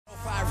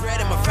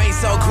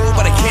so cool,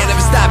 but I can't ever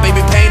stop,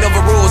 baby, pain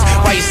over rules.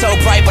 Why you so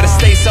bright, but I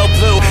stay so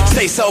blue,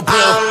 stay so blue.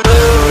 I'm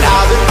blue,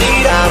 I would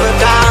need, I would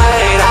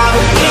die, I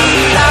would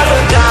need, I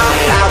would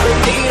die, I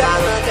would need, I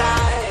would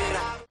die.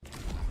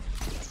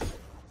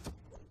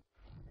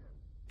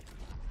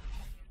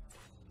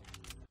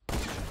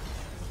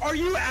 Are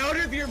you out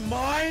of your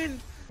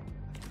mind?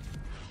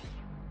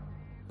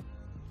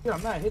 Dude,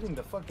 I'm not hitting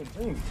the fucking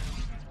thing.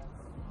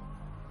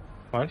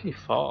 Why did he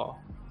fall?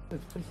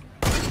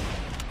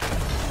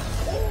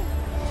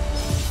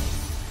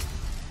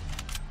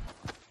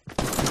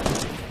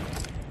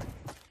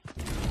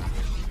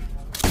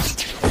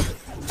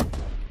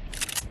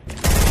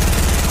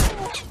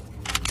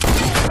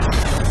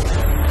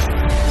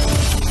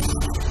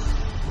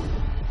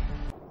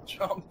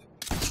 Jump.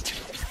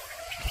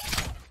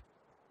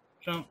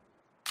 Jump.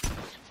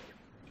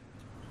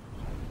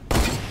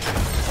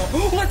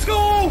 Oh, let's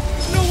go!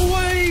 No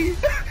way!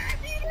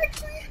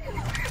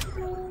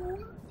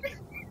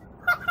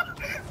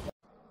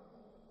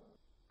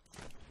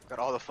 Got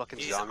all the fucking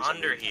He's zombies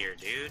under here,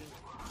 dude.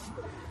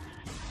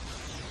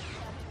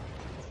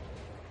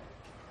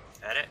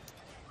 At it?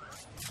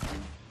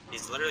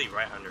 He's literally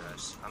right under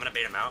us. I'm gonna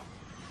bait him out.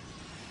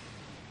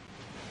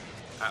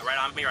 Right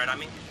on me, right on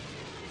me.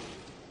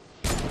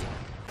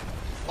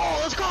 Oh,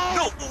 let's go!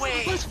 No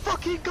way! Let's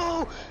fucking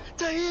go!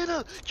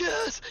 Diana!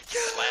 Yes!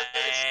 Yes!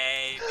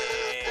 Slay,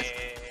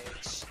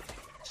 bitch!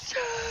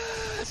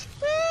 Yes!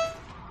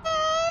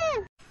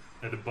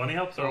 Yeah, the bunny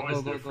helps are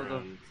always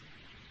different.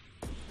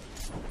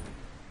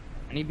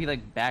 I need to be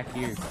like back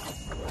here.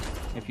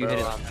 If you hit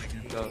it,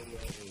 go.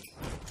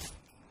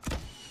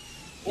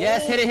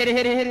 Yes, hit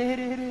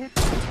it.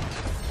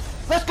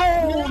 Let's go!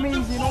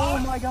 Amazing! Oh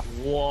my god!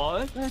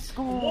 What? Let's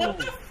go! What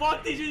the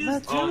fuck did you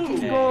just do? Let's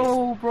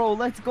go, bro!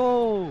 Let's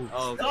go!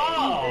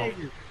 Stop!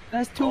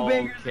 That's two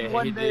bangers in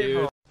one day,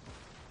 bro.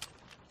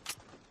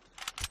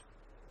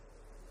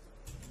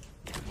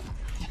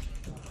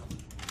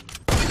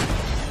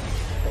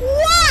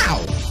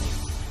 Wow!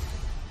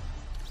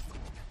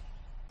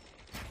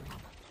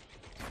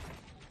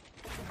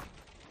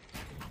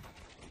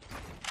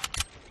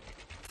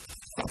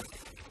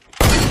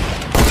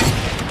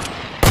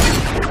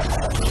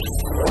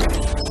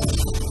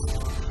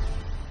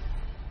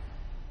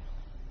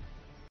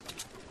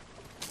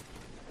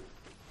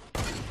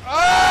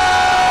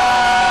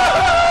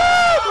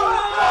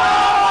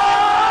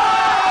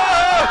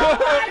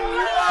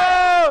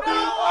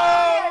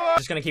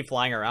 Just gonna keep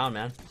flying around,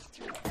 man.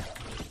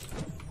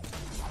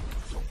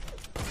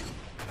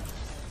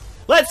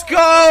 Let's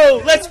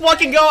go! Let's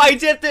fucking go! I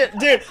dipped it,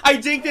 dude! I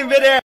dinked in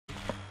midair!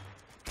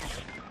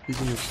 He's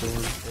in the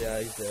storm. Yeah,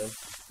 he's dead.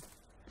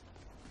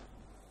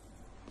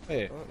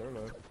 Hey. Oh, never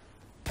mind.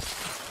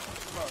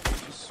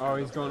 Oh,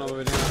 he's going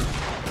over there.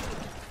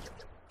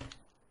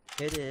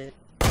 Hit it.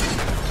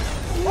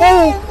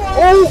 Oh!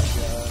 Oh!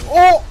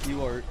 Oh!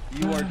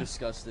 You are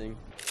disgusting.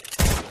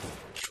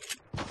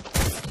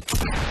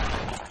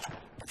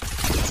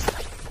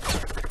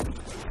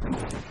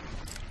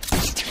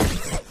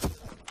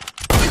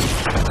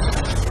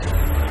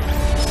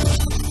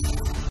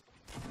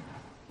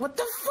 What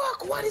the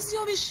fuck? Why does he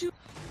always shoot?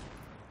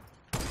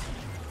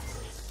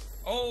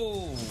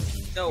 Oh,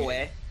 no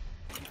way.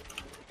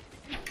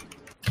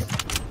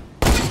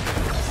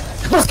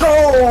 Let's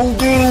go,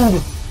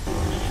 dude!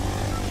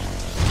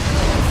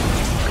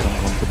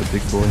 One for the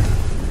big boy.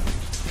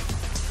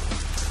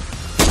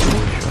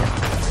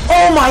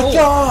 Oh my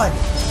god!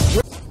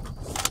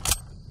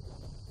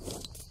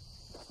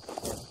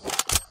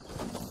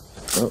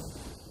 Oh.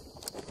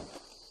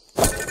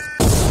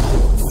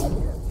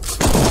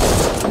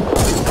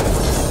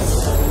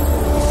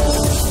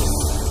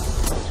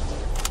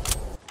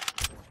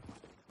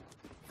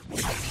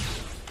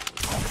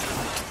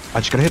 I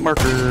just got a hit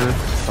marker.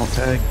 Don't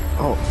tag.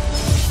 Oh.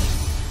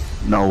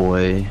 No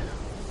way.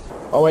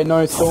 Oh wait, no,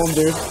 it's still him,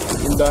 dude.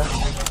 You die.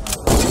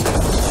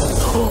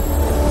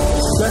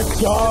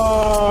 Let's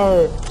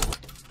go!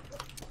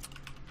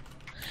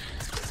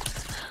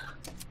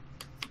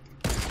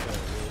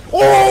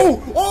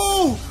 Oh!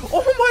 Oh!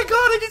 Oh my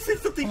god, I just hit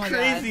something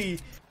crazy!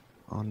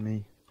 On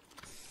me.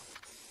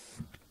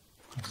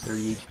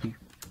 30 HP.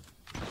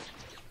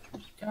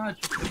 God.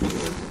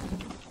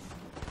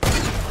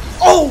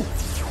 Oh!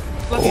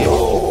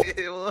 Whoa.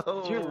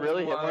 Did you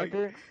really hit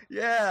marker?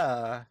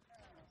 Yeah!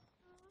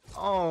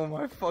 Oh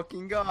my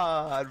fucking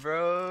god,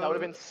 bro! That would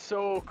have been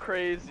so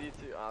crazy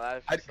too. Oh,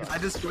 that I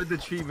destroyed the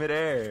tree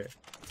midair.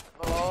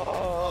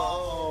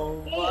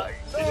 Oh my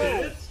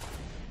god!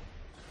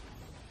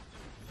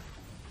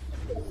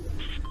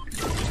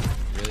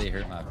 Really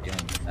hurt my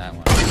feelings with that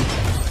one.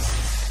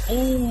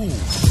 Oh!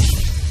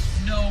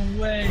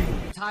 No way!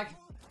 Talk.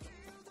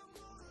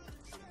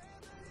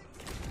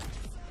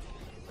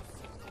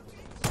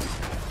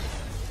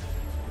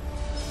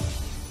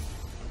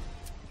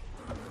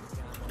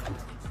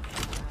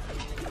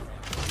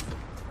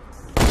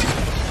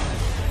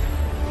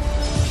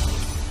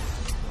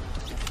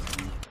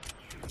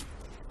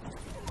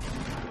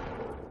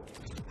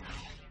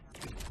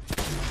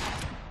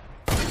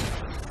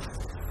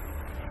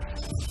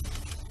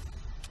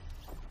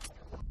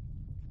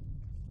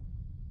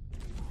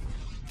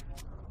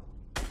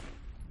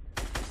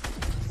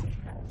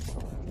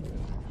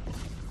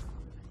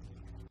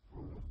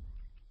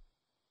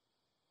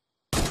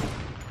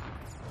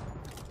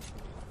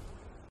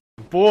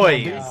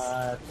 boys.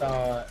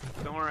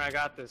 Don't worry, I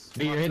got this.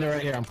 You're hitting it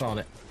right here. I'm calling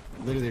it.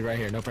 Literally right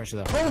here. No pressure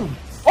though.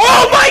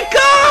 Oh my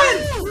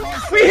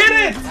god! We hit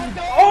it!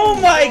 Oh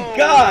my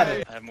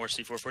god! I have more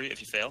C4 for you if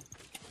you fail.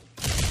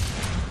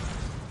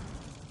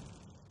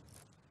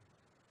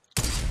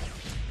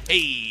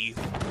 Hey!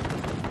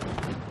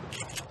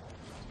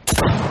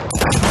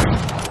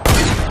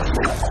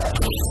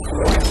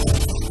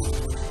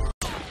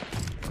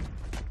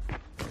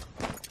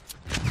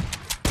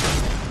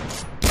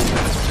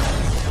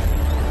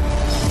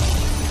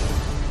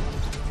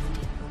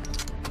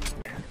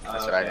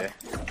 That's right here.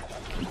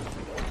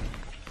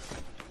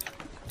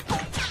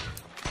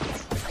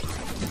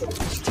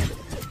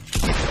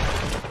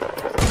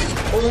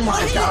 Oh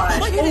my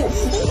god! I hit it!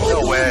 No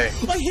way.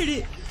 I hit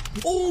it!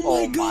 Oh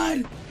my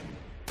god!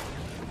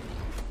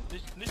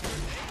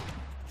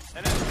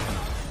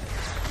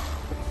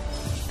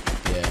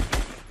 Yeah.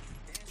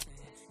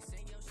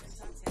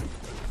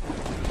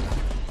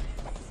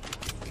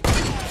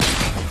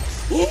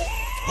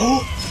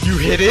 You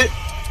hit it?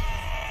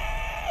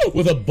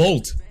 With a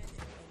bolt.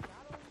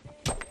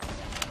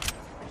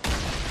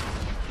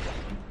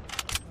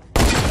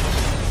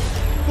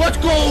 Let's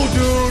go,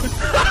 dude!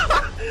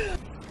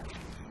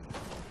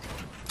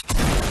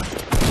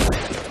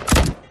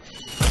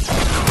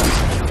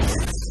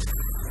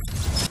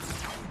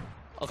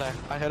 Okay,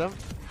 I hit him.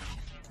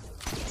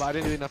 But I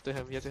didn't do enough to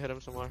him. You have to hit him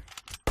some more.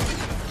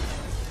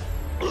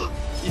 You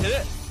hit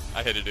it?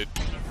 I hit it, dude.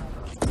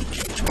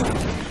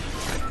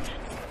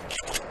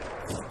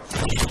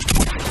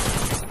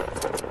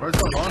 Where's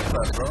the launch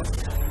pad, bro?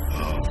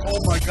 Oh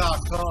my god,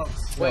 come.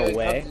 No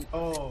way.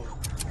 Oh.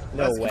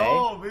 No Let's way.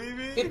 go,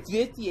 baby. It's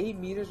 58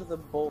 meters with a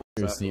bolt.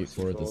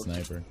 C4 with the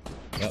sniper.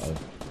 Uh-oh.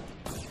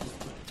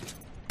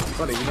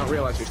 Buddy, you don't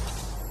realize you.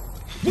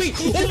 Wait!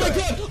 Oh my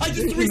god! I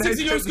just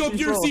 360 no scope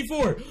your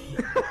C4!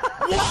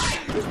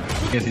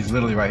 Yes, he's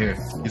literally right here.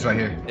 He's right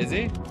here. Is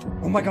he?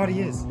 Oh my god,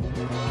 he is.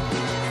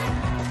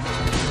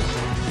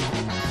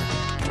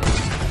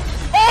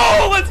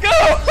 Oh, let's go!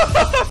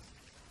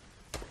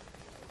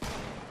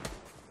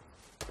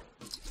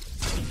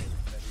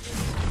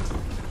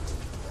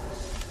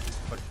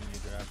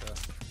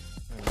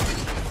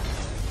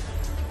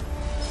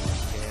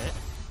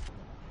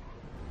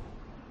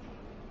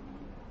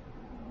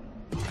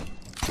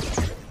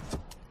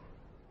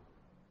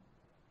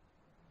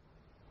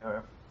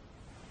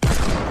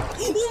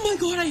 Oh my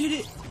god, I hit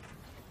it!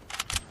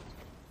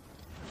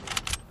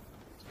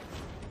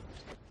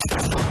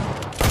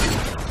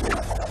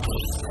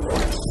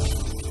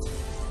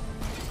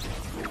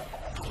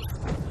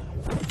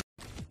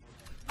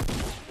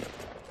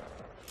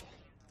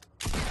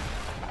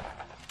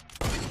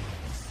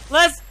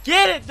 Let's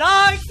get it,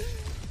 dog!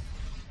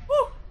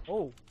 Woo.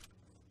 Oh.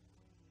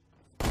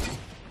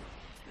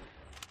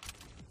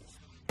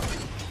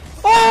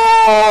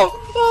 Oh!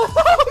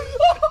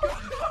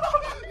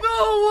 No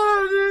way,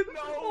 dude!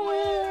 No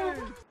way!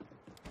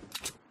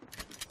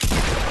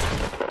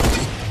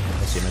 I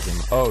see nothing.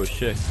 Oh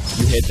shit.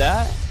 You hit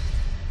that?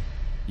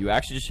 You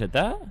actually just hit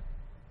that?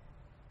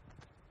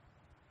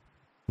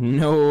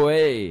 No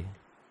way.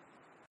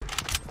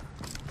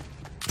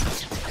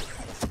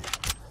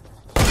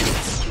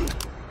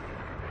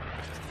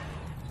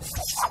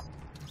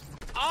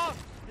 Ah!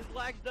 His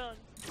lag's done.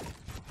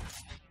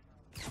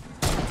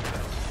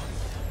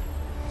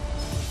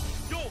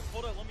 Yo,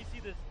 hold on, let me see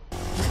this.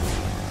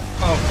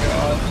 Oh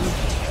god.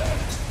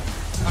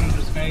 I'm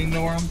just gonna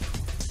ignore him.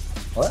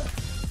 What?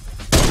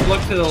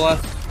 Look to the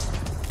left.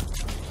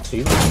 See?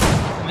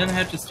 And then I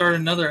have to start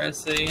another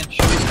essay and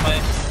show my...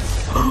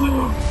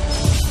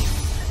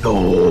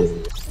 No.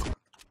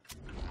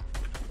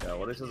 Yeah,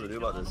 what are you supposed to do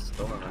about this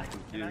stolen? I'm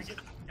confused.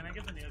 Can I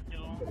get the nail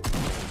kill?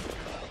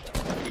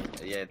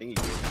 Yeah, I think he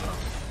did.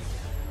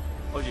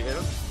 Oh, did you hit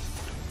him?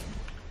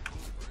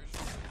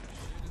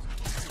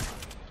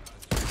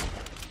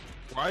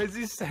 Why is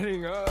he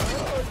setting up?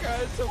 Oh,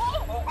 guys. So...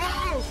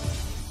 Oh!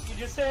 You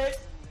just hit.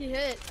 He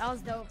hit. That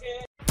was dope.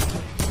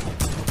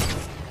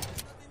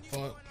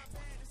 Oh,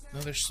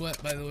 another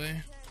sweat, by the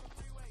way.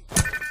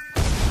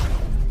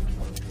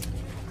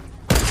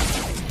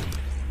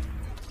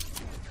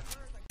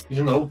 He's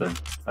in the open.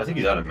 I think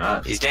he's out of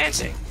match. He's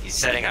dancing. He's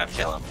setting up.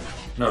 Kill him.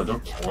 No,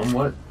 don't kill him.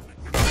 What?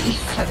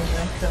 He's cutting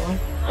that film.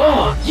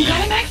 Oh, you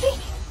got it, Maxie?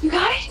 You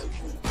got it?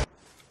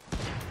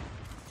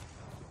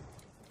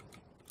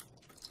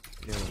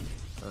 Yo,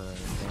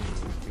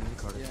 give me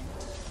the card. Yeah.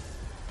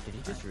 Did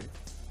he just read?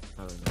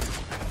 Oh, no.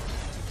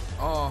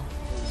 Oh.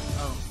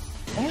 Oh.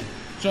 What?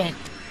 Jump.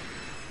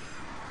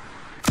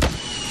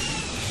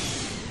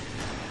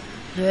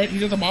 You right?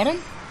 He's at the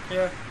bottom?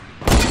 Yeah.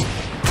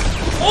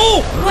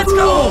 Oh! Let's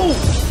go!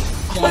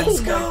 Let's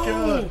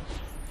go!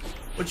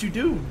 What'd you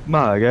do?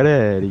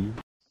 Margareti.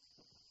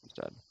 He's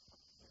dead.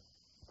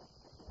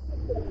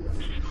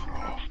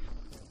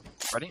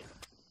 Ready?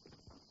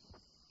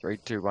 3,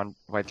 2, 1.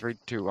 Wait, 3,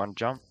 2, 1,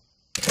 jump.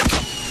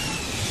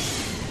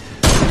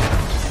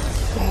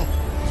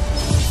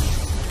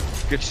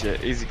 Good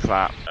shit. Easy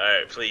clap.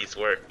 Alright, please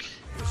work.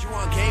 What you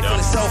want, game?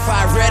 Shining so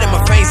fire red and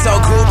my veins so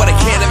cool, but I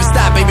can't ever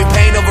stop, baby,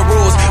 pain over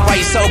rules. Why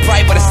you so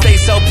bright, but I stay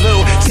so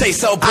blue, stay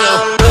so blue.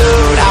 I'm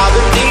blue, I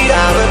would need,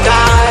 I would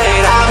die.